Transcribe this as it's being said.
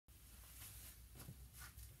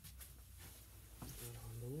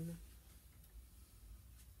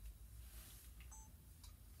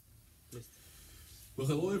Well,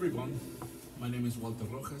 hello everyone. My name is Walter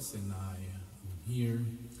Rojas, and I am here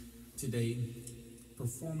today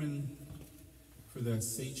performing for the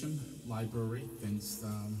Sachem Library. Thanks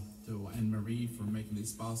to Anne Marie for making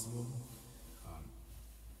this possible. Um,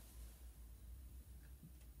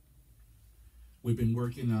 we've been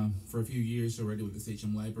working for a few years already with the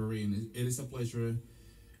Sachem Library, and it is a pleasure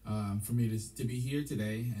for me to be here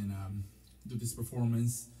today and do this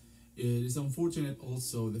performance. It is unfortunate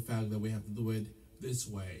also the fact that we have to do it this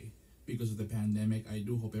way because of the pandemic. I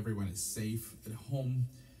do hope everyone is safe at home.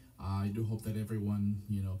 I do hope that everyone,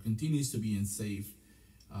 continues to be in safe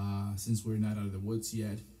since we're not out of the woods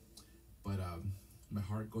yet. But my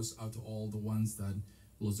heart goes out to all the ones that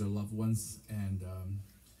lost their loved ones, and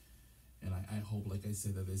I hope, like I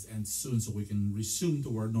said, that this ends soon so we can resume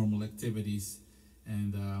to our normal activities,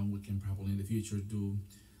 and we can probably in the future do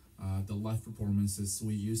the live performances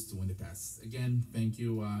we used to in the past. Again, thank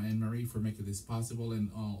you, Anne Marie, for making this possible,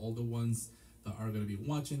 and all the ones that are going to be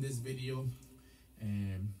watching this video.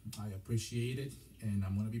 And I appreciate it. And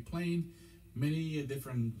I'm going to be playing many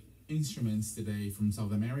different instruments today from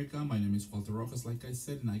South America. My name is Walter Rojas, like I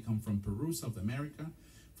said, and I come from Peru, South America,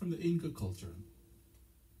 from the Inca culture.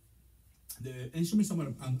 The instruments I'm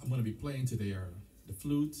going to be playing today are the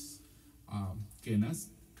flutes, quenas,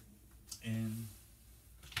 and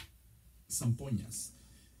zampoñas.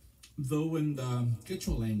 Though in the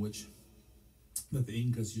Quechua language that the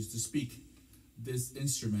Incas used to speak, this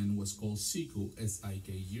instrument was called siku,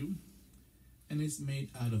 S-I-K-U, and it's made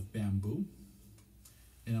out of bamboo.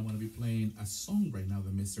 And I'm going to be playing a song right now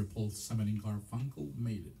that Mr. Paul Simon Garfunkel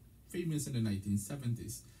made it famous in the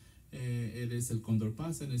 1970s. It is El Condor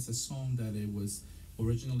Paz, and it's a song that it was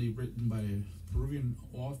originally written by a Peruvian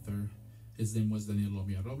author. His name was Daniel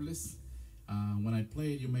Lomia Robles. When I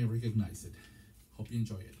play it, you may recognize it. Hope you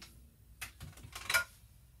enjoy it.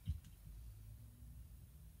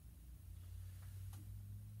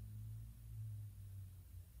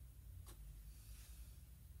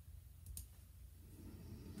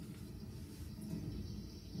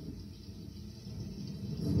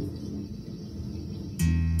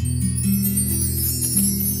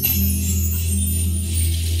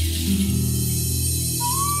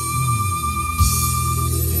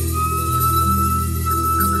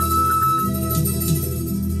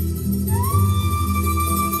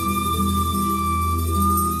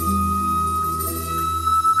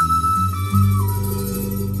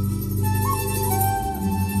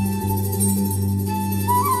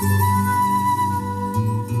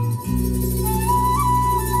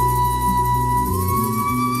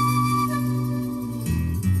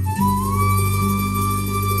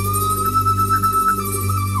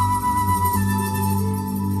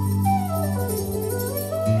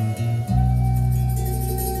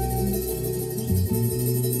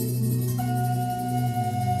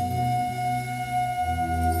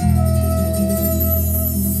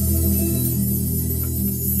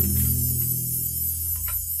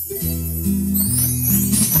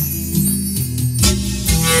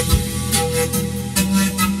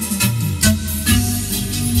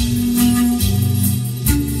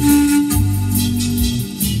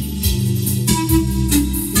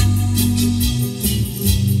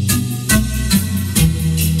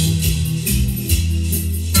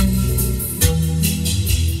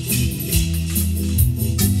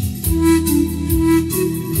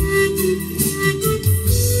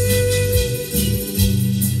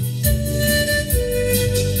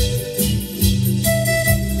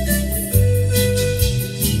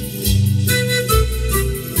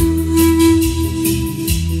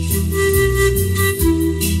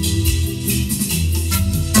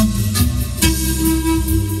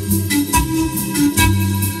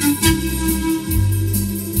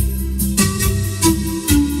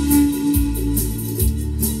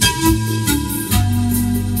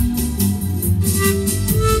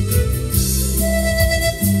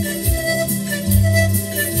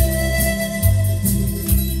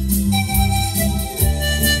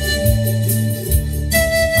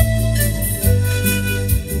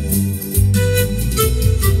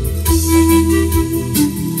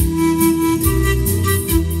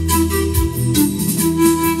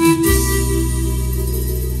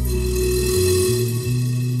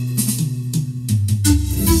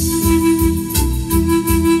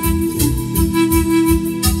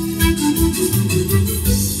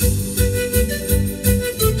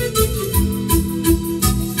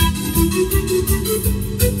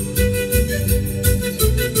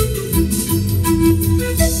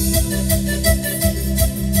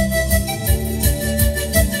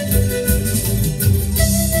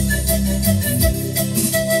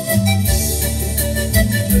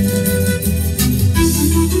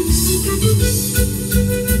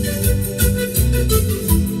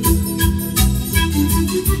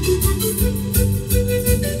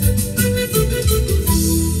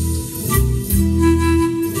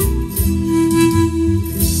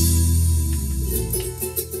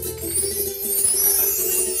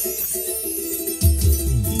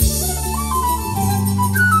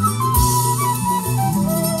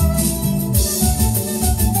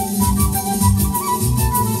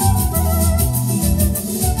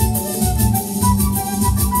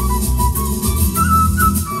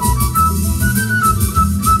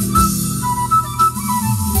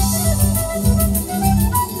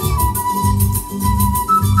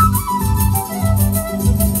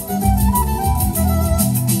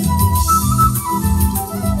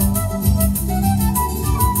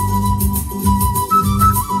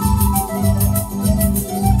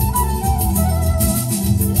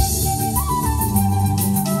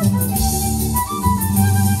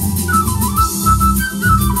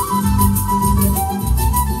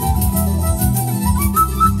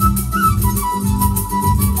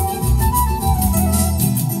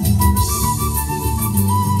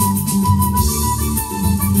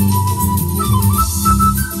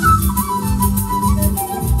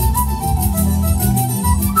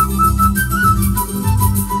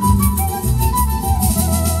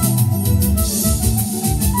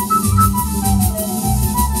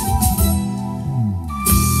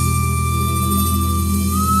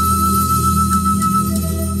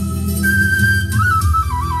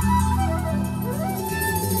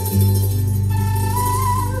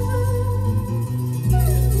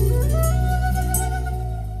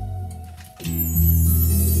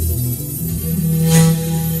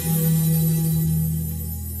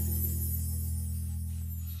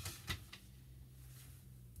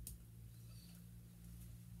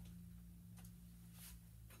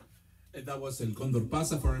 That was El Condor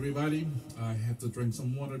Pasa for everybody. I have to drink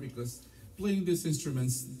some water because playing these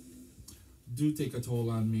instruments do take a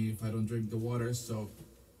toll on me if I don't drink the water. So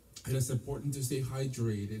it is important to stay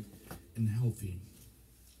hydrated and healthy.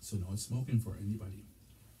 So no smoking for anybody.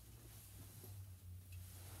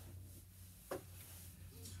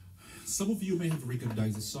 Some of you may have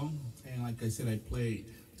recognized the song, and like I said, I played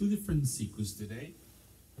two different sikus today.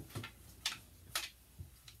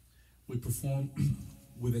 We perform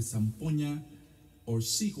with a zampoña or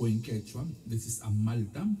siku in Quechua. This is a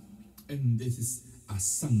malta, and this is a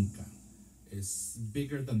zanca. It's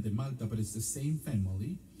bigger than the malta, but it's the same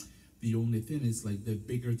family. The only thing is, like, the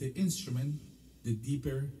bigger the instrument, the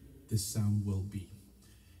deeper the sound will be.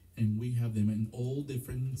 And we have them in all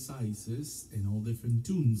different sizes and all different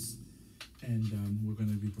tunes. And we're going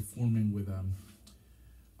to be performing with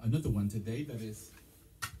another one today that is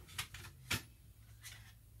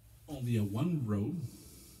only a one row.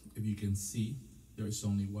 If you can see, there's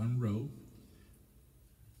only one row,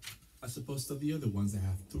 as opposed to the other ones that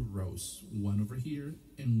have two rows, one over here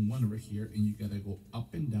and one over here, and you gotta go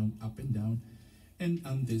up and down, and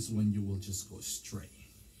on this one you will just go straight.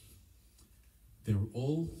 They're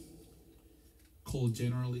all called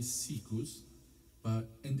generally sikus, but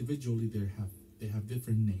individually they have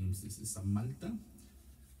different names. This is a malta.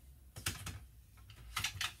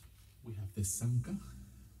 We have the zanca,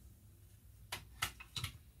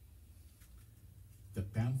 the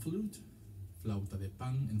pan flute, flauta de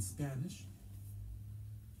pan in Spanish.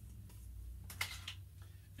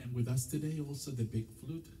 And with us today also the big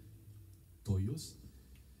flute, toyos.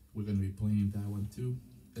 We're going to be playing that one too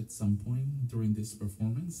at some point during this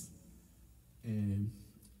performance. And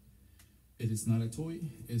it is not a toy,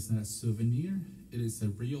 it's not a souvenir, it is a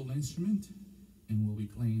real instrument, and we'll be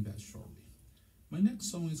playing that shortly. My next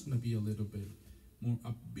song is going to be a little bit more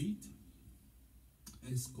upbeat.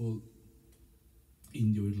 It's called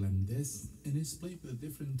Indio Irlandés, and it's played with a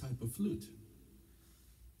different type of flute.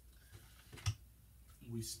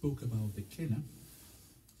 We spoke about the quena,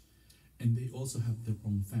 and they also have their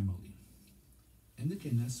own family. In the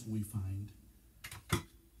quenas we find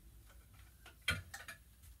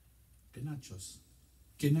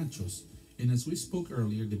quenachos, and as we spoke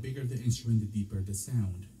earlier, the bigger the instrument, the deeper the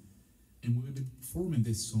sound. And we're going to be performing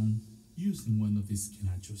this song using one of these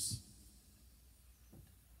quenachos.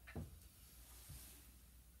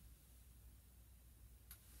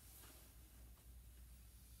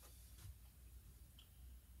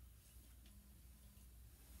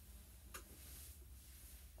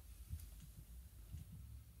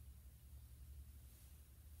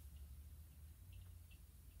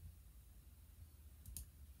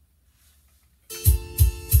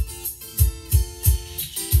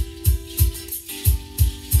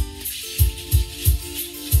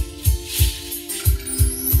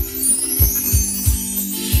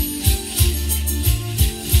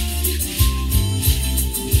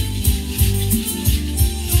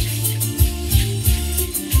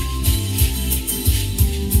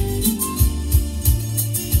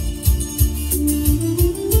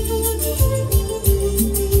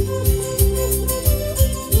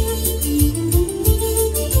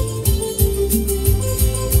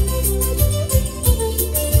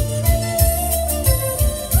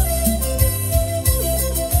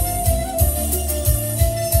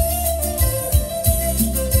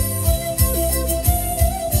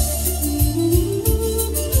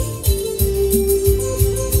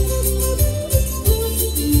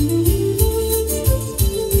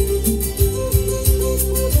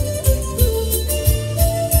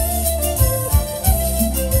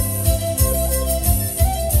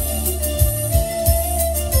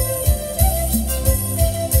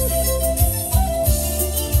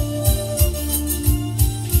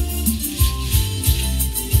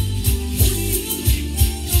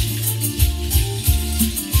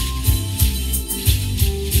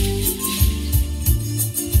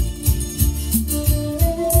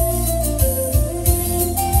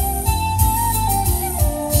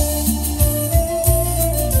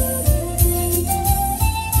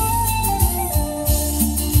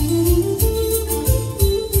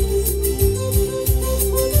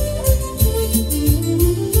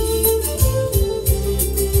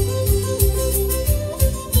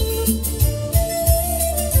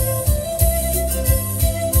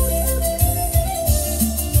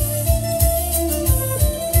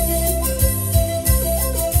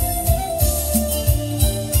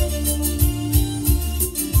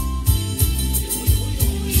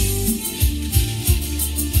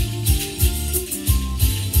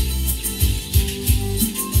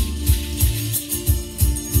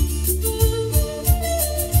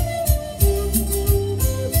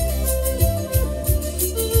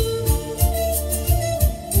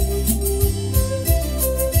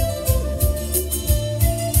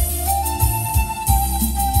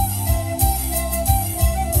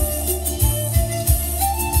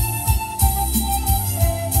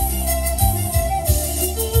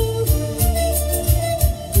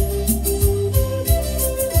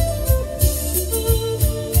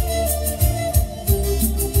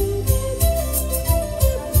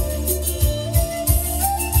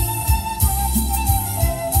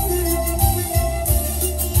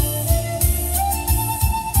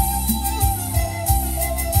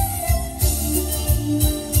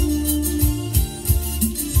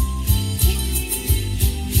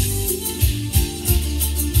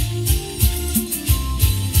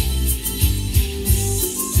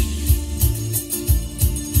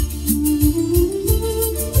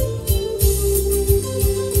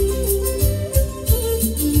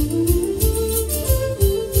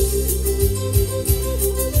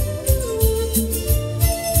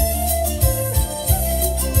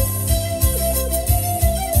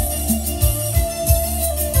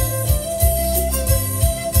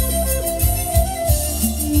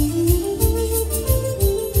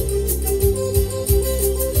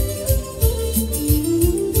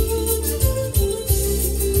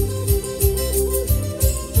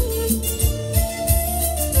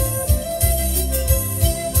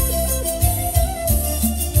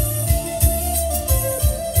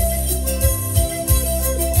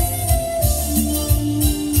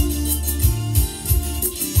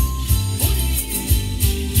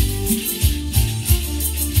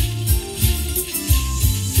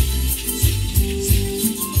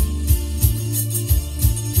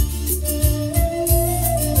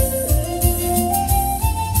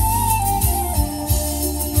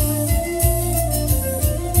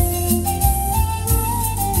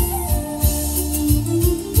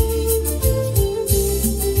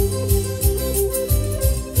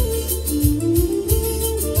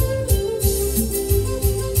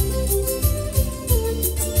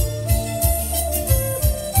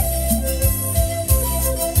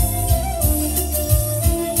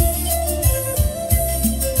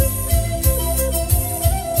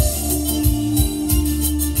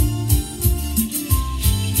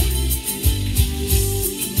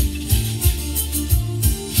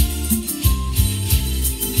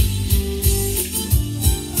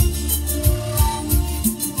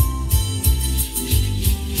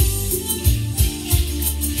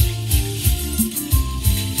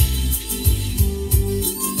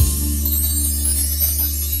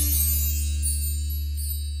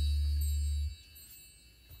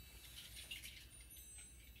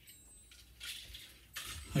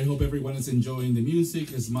 I hope everyone is enjoying the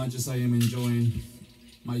music as much as I am enjoying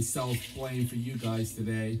myself playing for you guys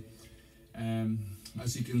today.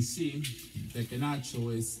 As you can see, the canacho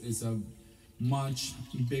is a much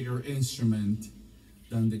bigger instrument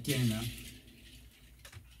than the quena.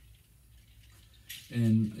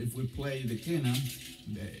 And if we play the quena,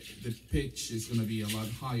 the pitch is going to be a lot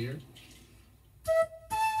higher.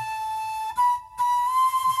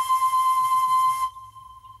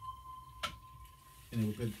 And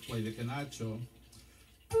if we play the canacho,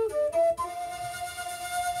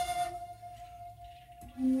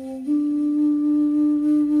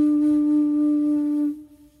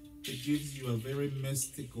 it gives you a very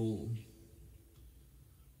mystical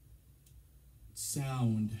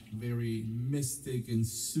sound, very mystic and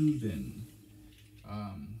soothing.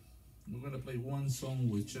 We're going to play one song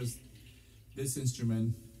with just this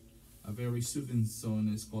instrument, a very soothing song.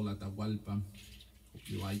 It's called Atahualpa. Hope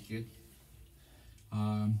you like it.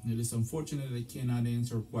 It is unfortunate I cannot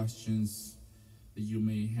answer questions that you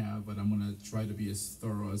may have, but I'm going to try to be as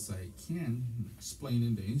thorough as I can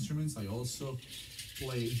explaining the instruments. I also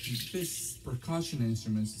play this percussion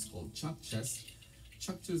instrument. It's called chakchas.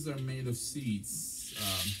 Chakchas are made of seeds.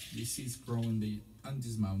 These seeds grow in the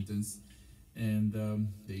Andes Mountains, and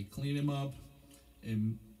they clean them up,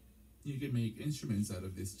 and you can make instruments out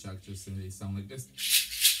of these chakchas, and they sound like this.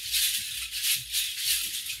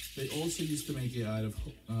 They also used to make it out of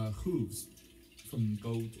hooves from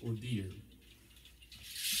goat or deer.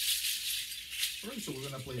 Alright, so we're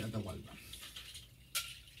gonna play Atahualpa.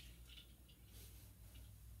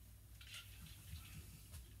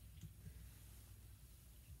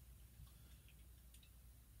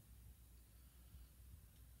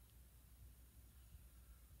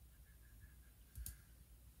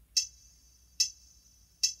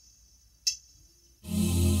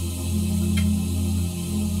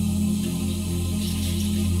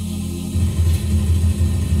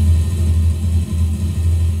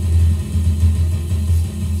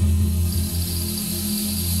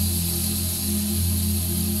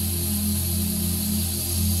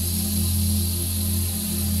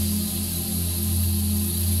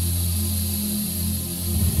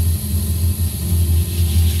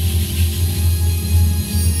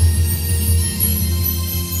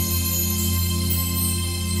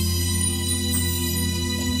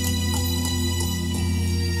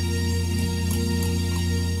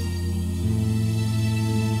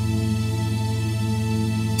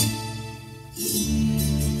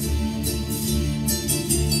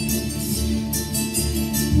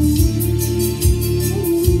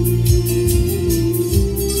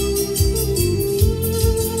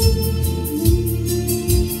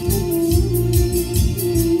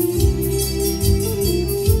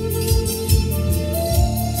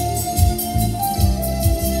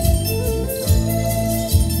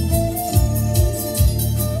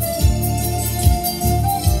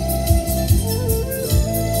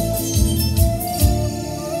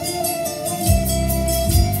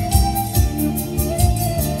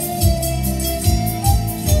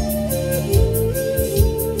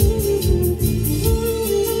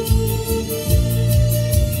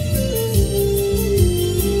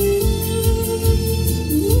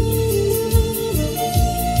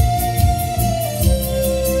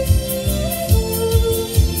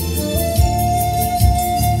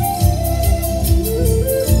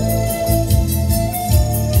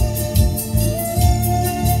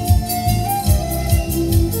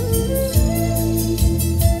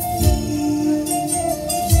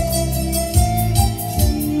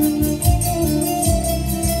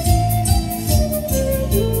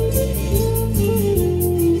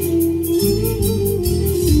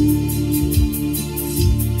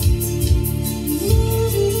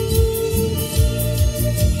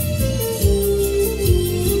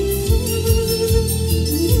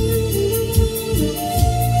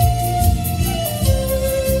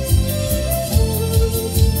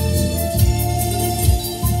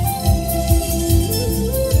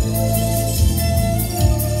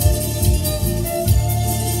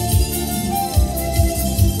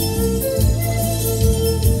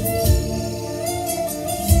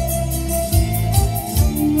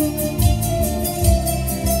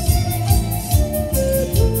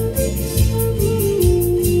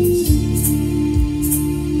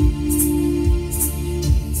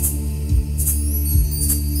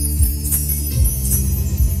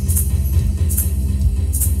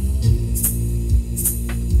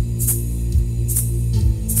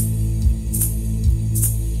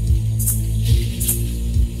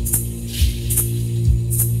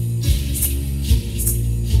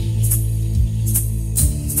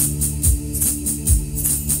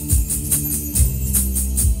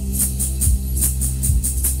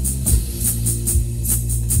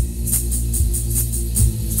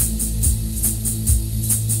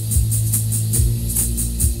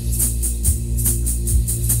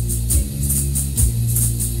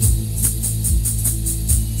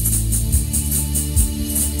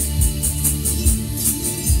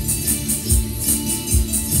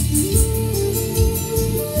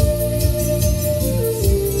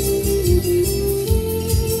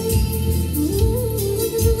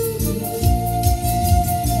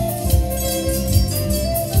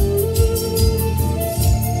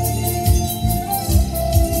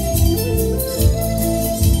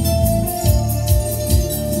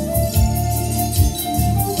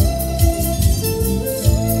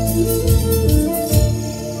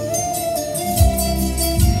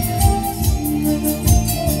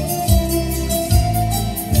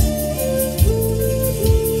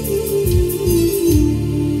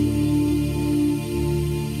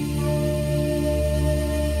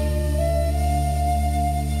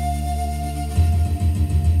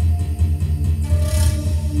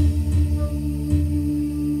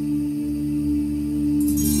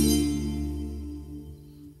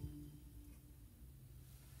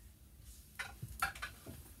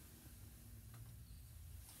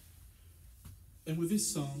 And with this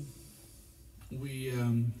song, we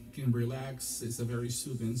can relax. It's a very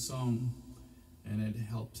soothing song, and it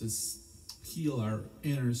helps us heal our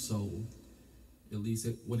inner soul. At least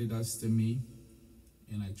what it does to me,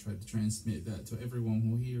 and I try to transmit that to everyone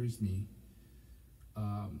who hears me.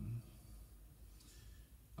 Um,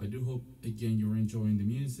 I do hope again you're enjoying the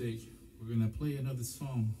music. We're gonna play another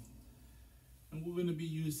song, and we're gonna be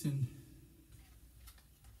using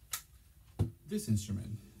this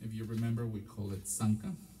instrument. If you remember, we call it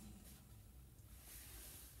Sachem.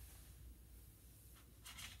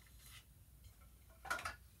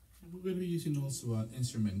 We're going to be using also an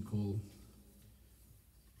instrument called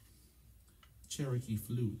Cherokee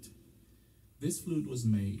flute. This flute was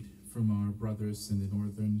made from our brothers in the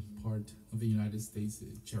northern part of the United States,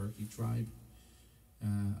 the Cherokee tribe.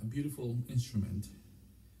 A beautiful instrument.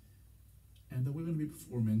 And we're going to be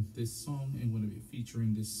performing this song, and we're going to be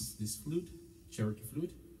featuring this flute, Cherokee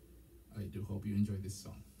flute. I do hope you enjoy this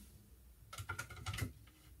song.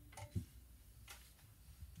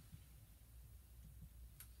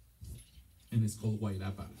 And it's called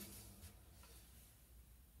Wairapa.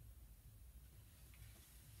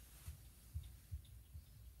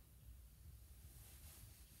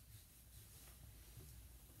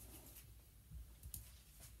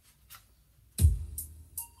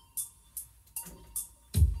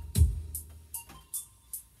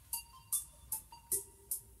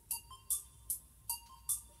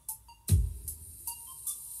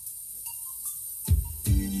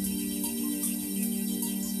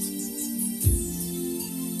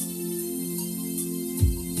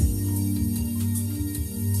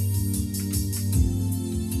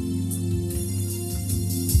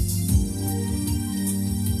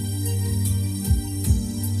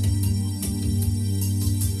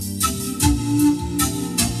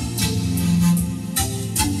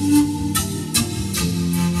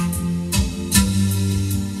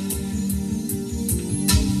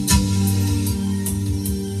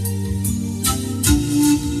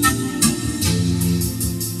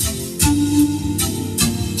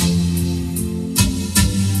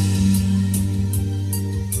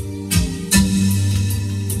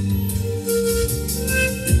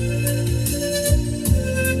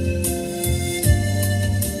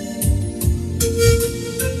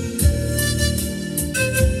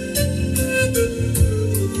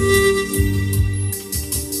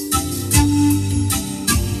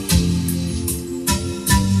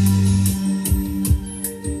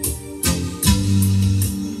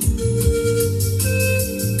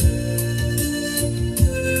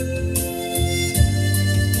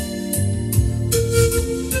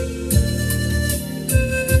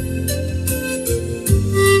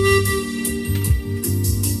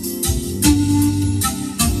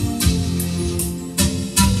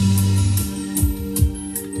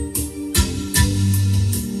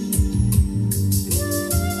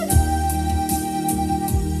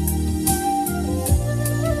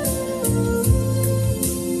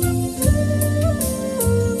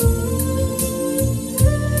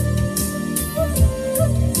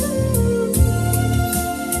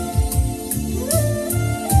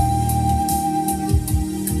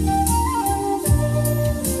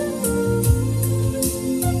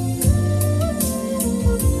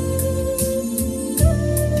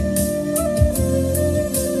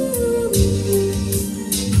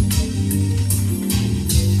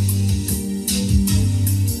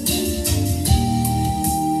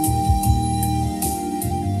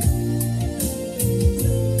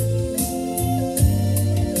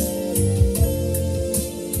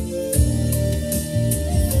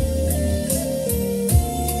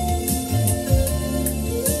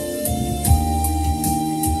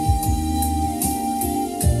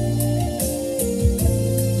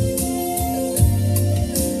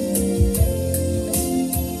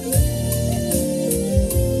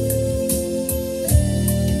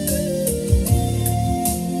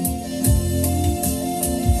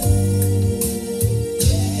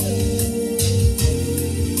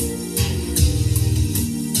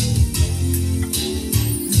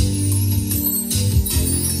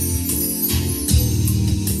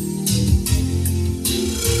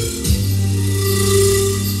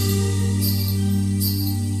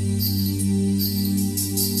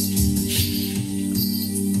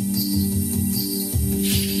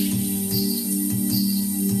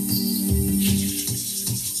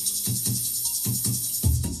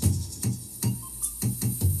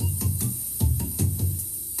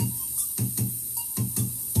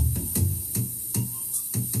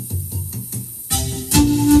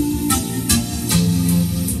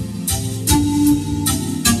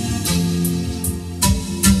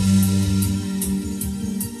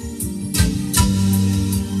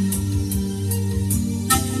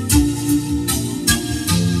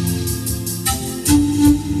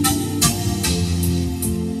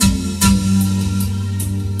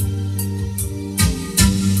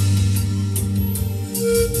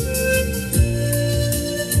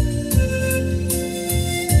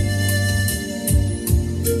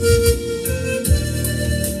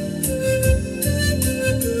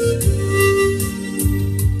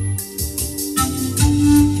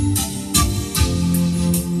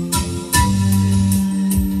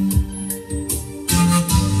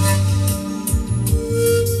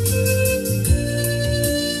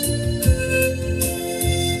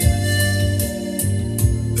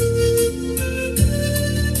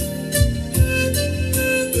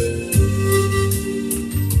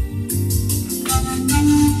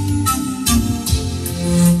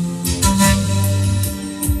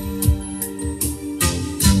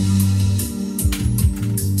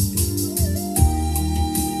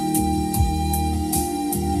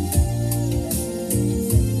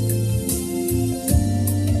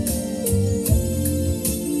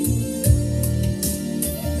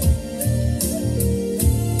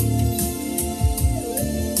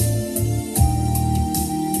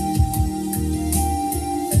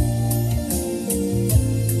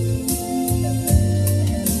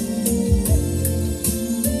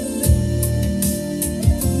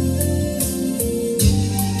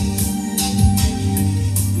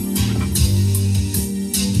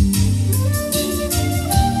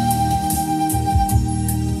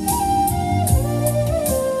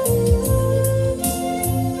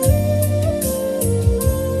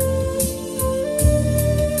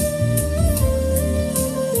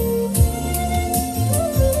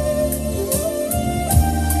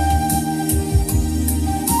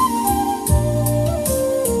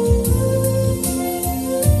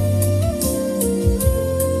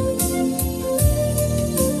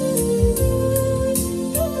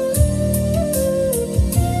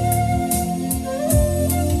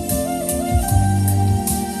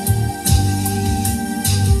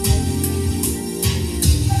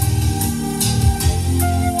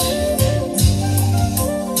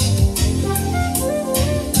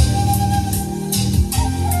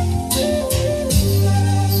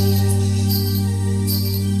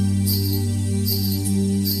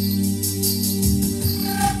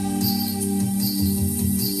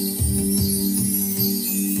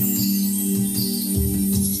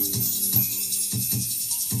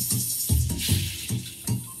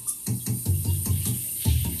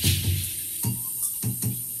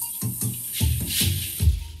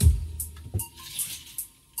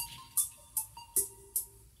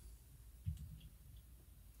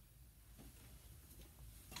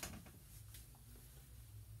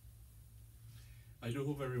 I do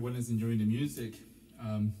hope everyone is enjoying the music.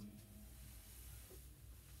 Um,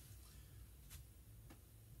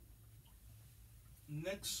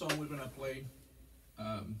 Next song we're gonna play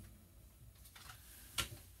um,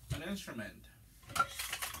 an instrument,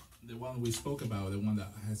 the one we spoke about, the one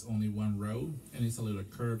that has only one row and it's a little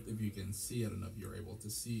curved. If you can see, I don't know if you're able to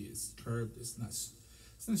see, it's curved. It's not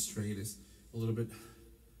straight. It's a little bit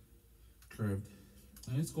curved,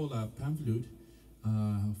 and it's called a pan flute,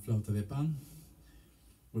 flauta de pan.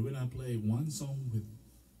 We're gonna play one song with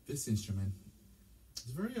this instrument. It's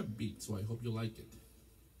very upbeat, so I hope you like it.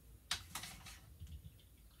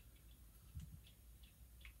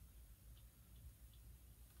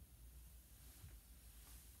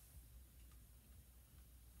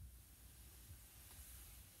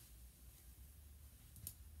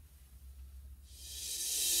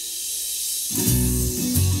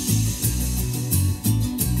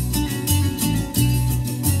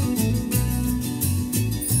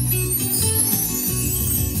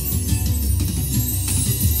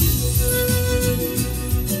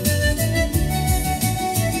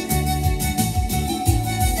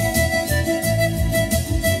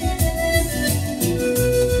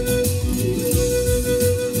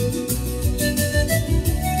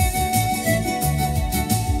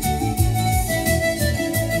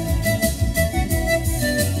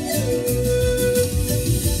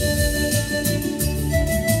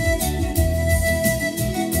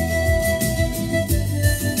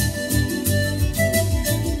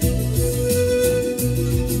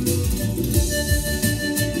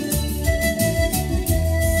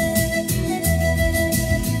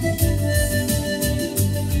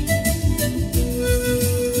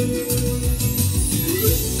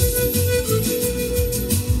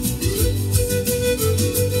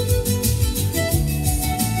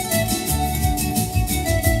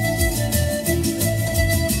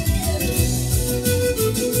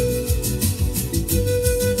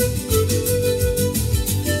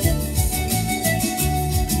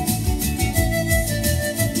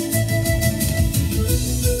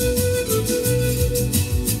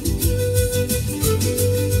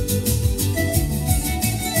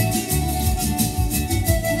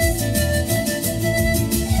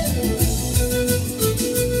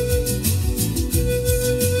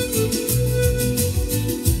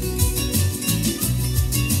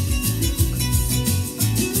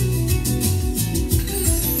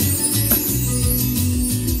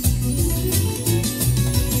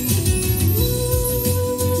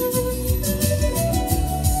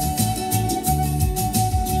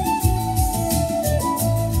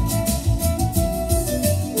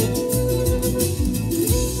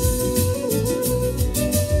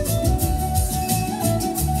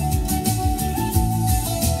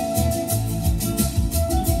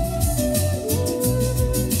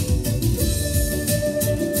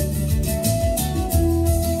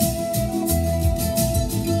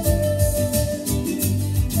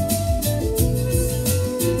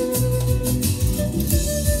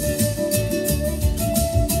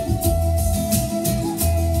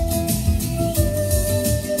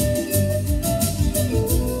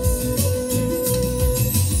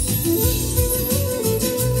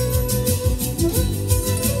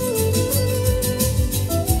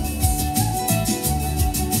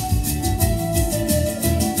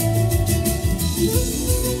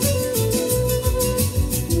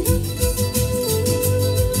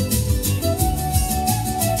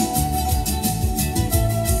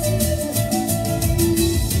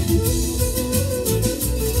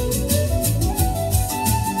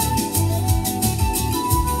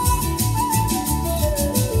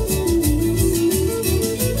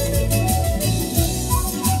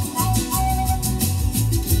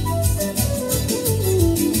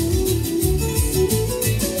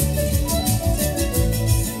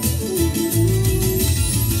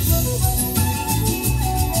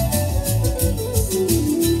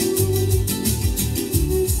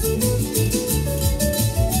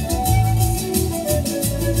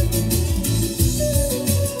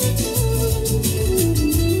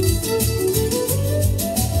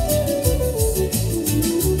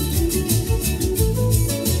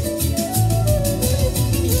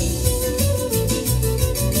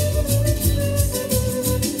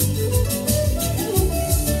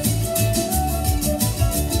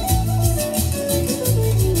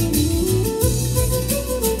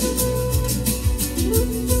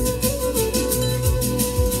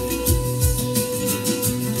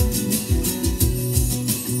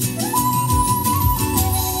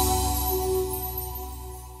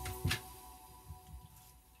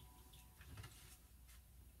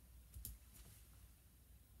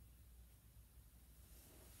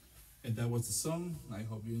 And that was the song. I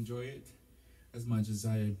hope you enjoy it as much as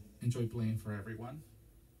I enjoy playing for everyone.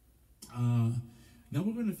 Now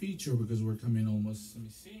we're going to feature, because we're coming almost, let me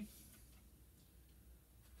see,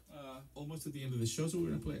 almost at the end of the show, so we're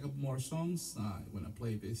going to play a couple more songs. I'm going to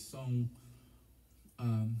play this song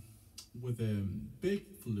with a big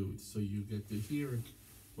flute, so you get to hear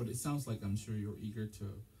what it sounds like. I'm sure you're eager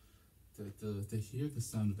to hear the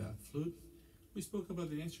sound of that flute. We spoke about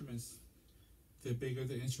the instruments. The bigger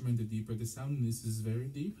the instrument, the deeper the sound, and this is very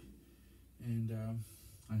deep. And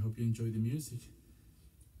I hope you enjoy the music.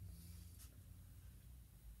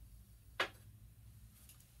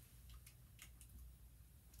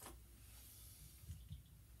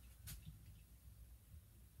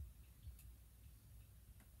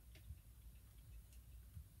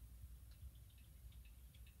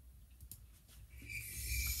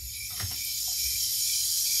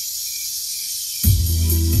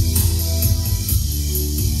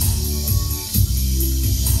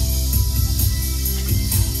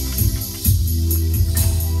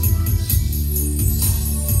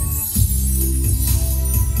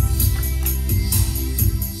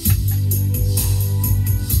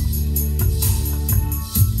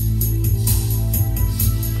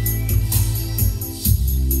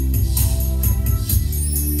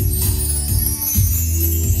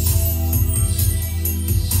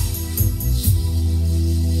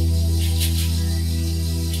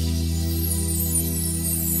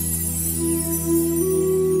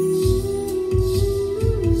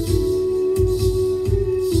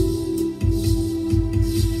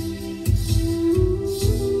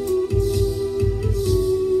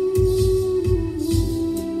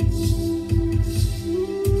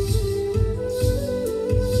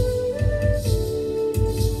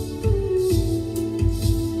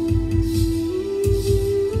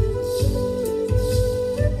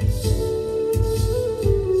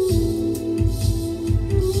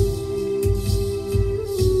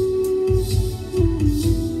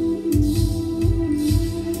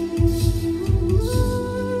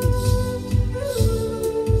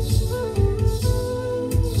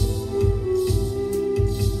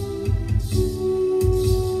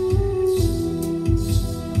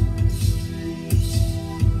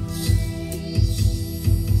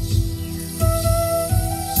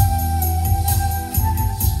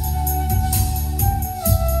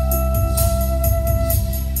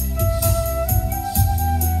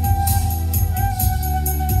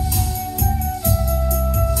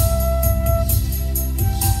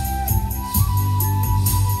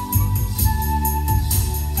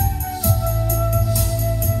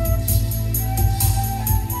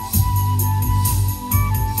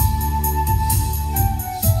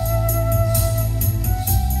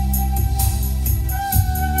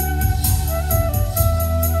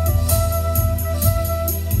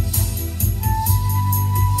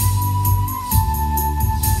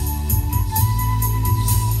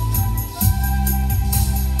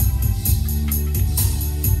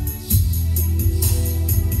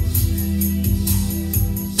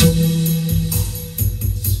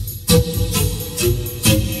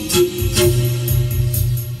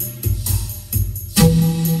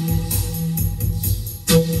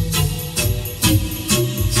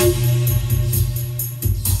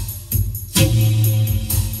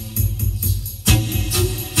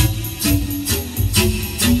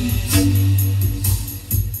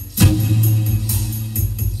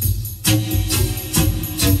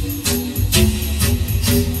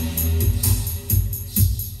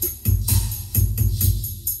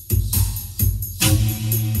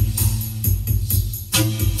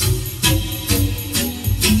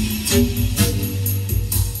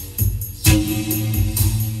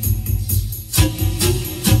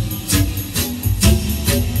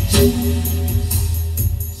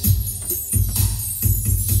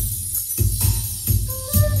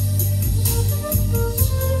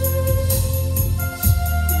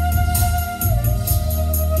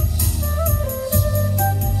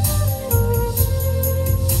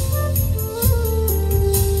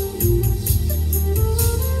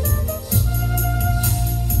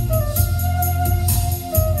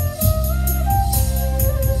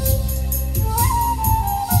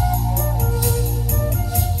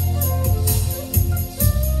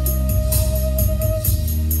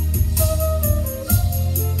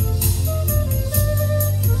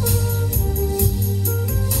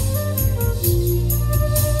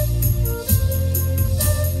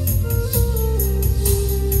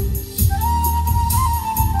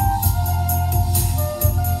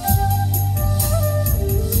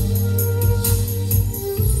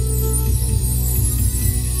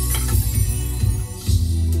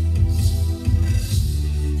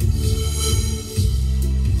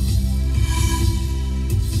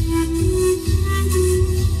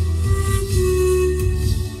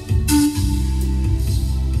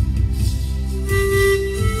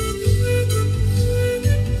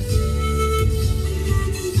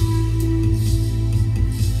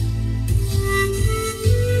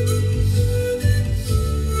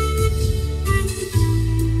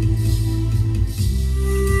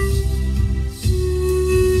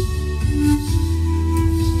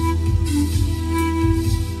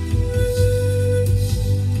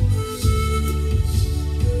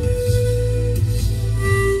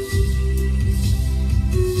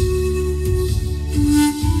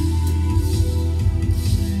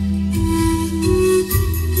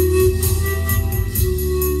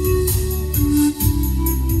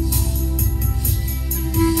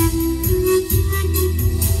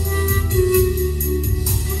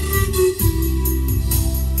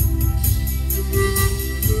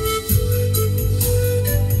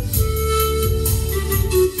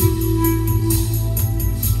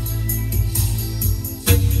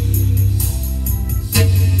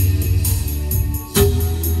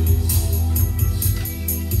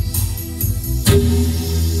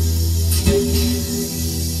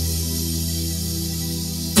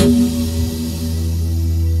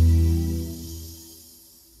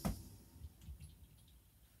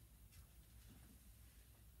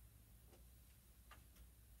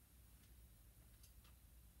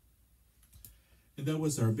 And that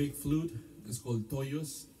was our big flute. It's called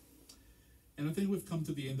Toyos. And I think we've come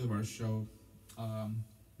to the end of our show.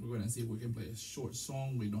 We're gonna see if we can play a short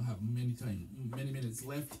song. We don't have many minutes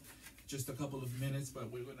left, just a couple of minutes,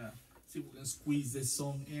 but we're gonna see if we can squeeze this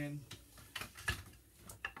song in.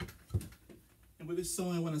 And with this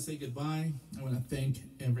song, I want to say goodbye. I want to thank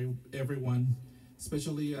everyone,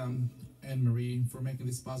 especially Anne Marie, for making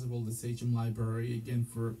this possible. The Sachem Library, again,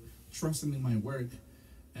 for trusting in my work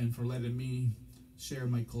and for letting me share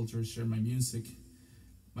my culture, share my music.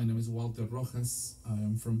 My name is Walter Rojas. I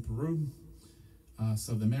am from Peru,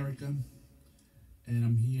 South America, and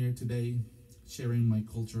I'm here today sharing my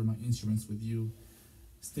culture, my instruments with you.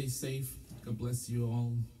 Stay safe. God bless you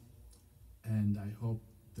all, and I hope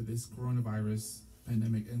that this coronavirus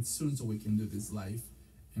pandemic ends soon so we can do this live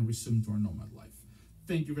and resume to our normal life.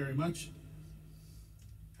 Thank you very much.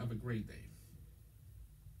 Have a great day.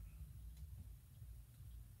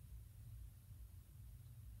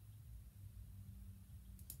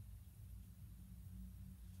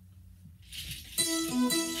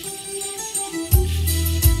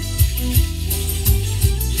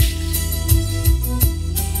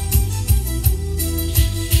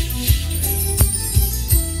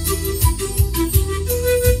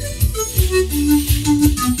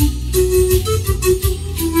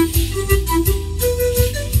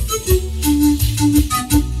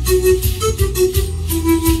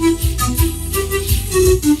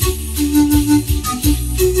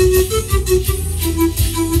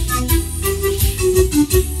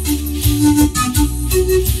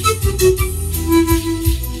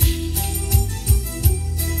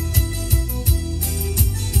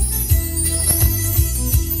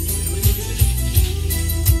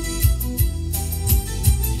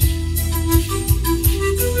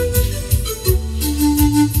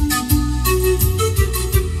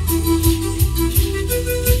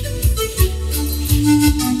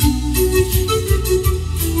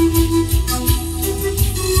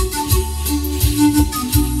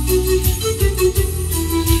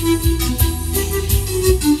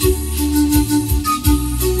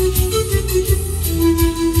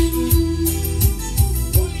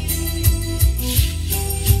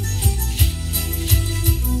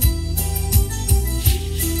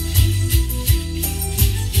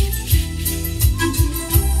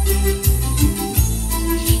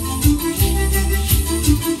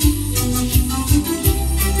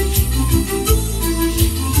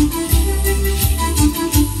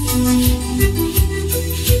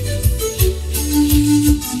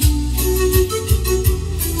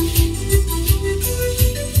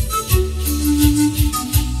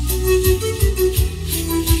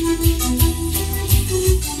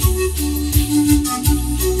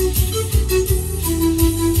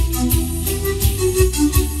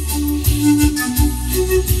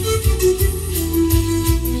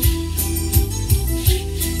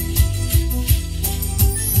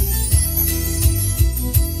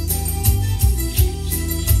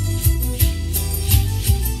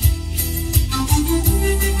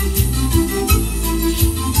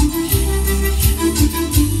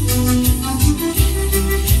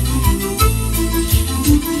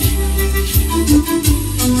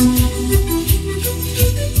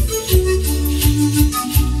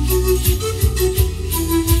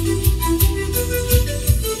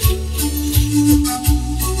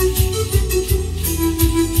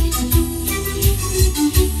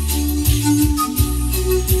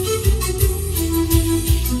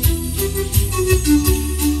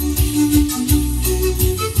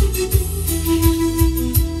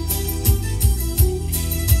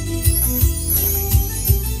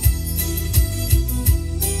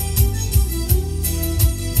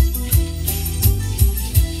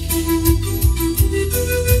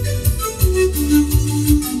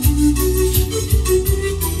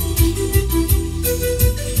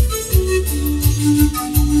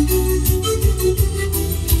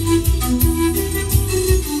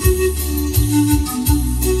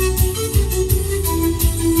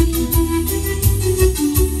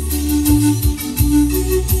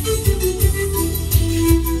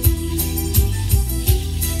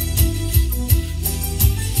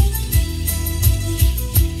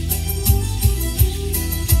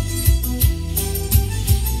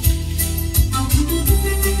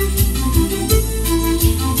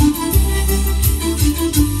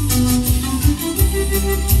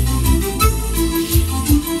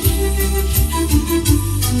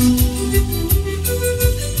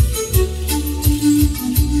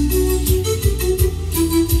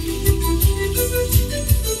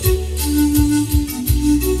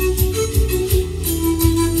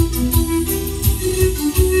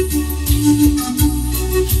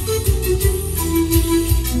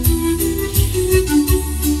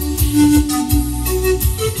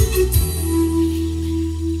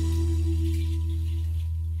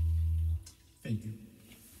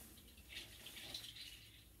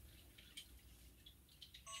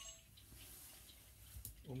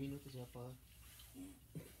 Un minuto siya pa.